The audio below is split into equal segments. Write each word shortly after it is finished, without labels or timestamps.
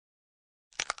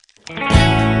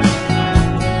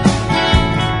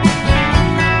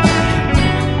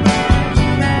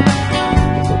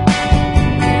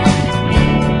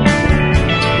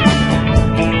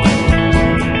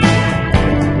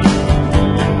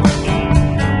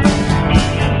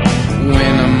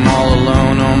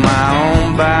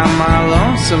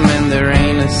And there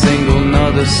ain't a single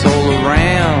nother soul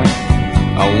around,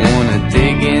 I wanna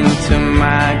dig into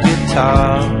my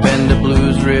guitar, bend the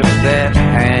blues riff that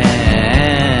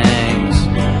hangs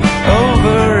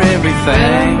over everything.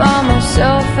 I'm by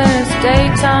myself and it's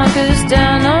daytime, 'cause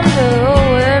down under,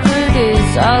 oh, wherever it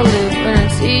is, I live when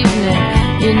it's evening.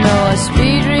 You know I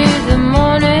speed read the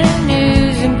morning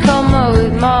news and come up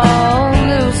with my own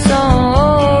little song.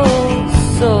 Oh,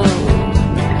 so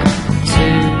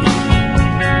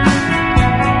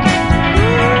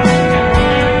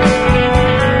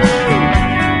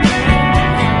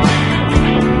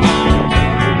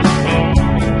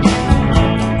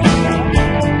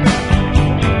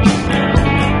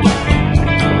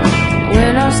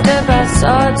step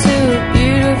outside to a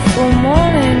beautiful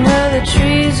morning where the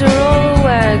trees are all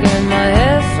wagging, my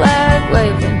hair flag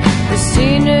waving, the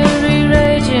scenery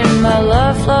raging, my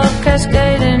love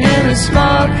cascading in the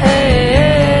smog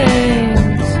haze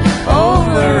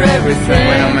over everything.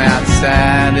 When I'm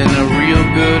outside in a real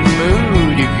good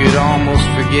mood, you could almost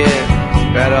forget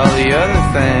about all the other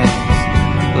things,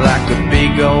 like a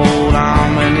big old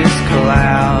ominous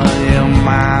cloud in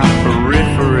my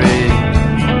periphery.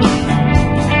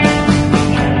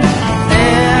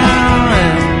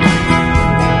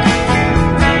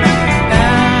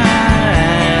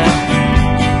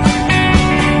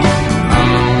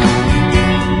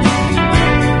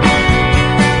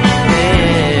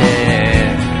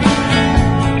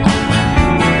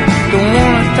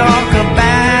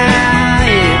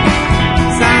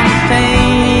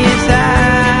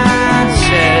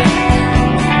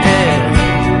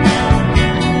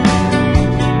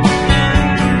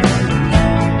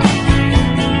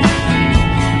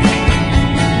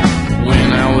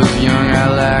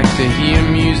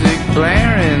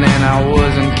 Blaring and I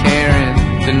wasn't caring,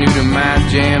 the new to my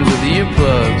jams with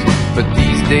earplugs, but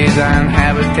these days I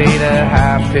inhabitate a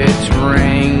high-pitched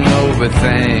ring over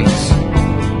things,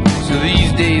 so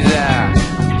these days I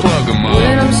plug them up.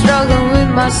 When I'm struggling with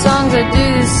my songs I do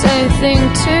the same thing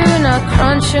too, and I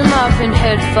crunch them up in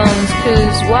headphones,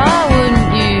 'cause why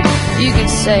wouldn't you? You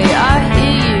could say I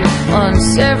hear you on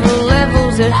several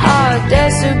levels at high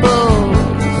decibels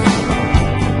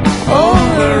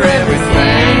over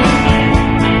everything.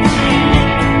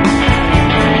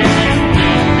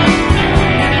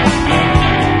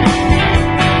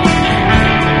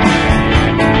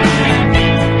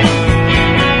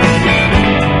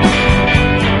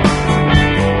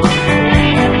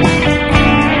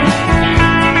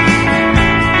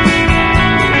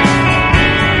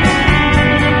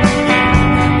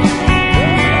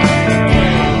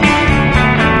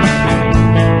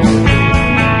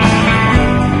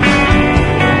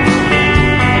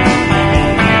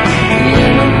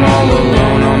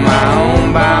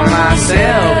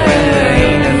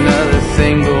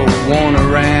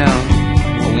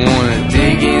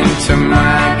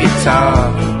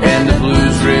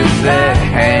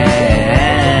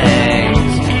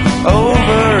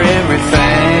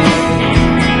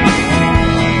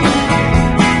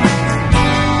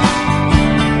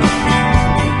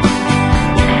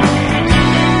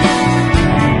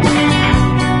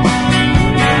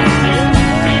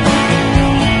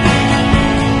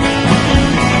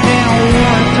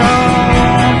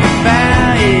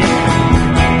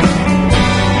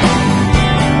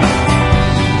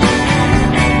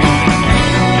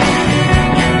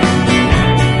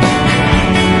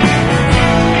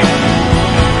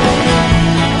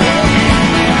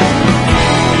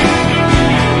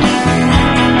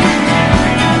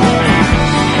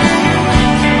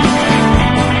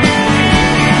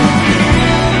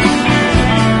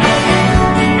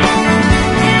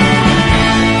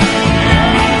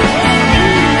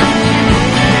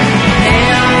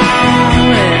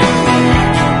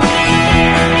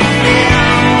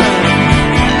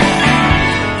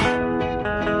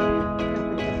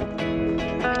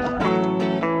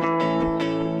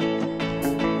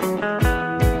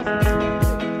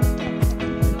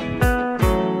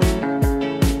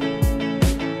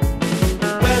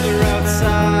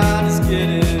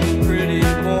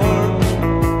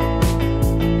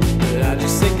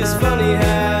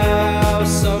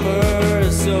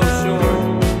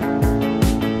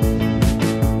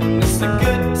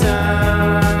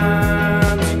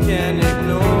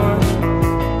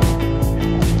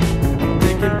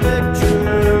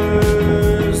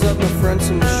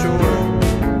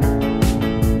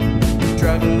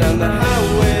 Driving down the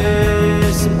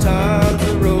highway, sometimes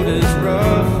the road is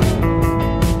rough,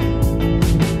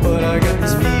 but I got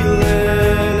this feeling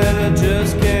and I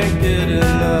just can't get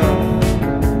enough.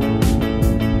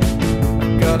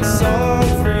 I got a song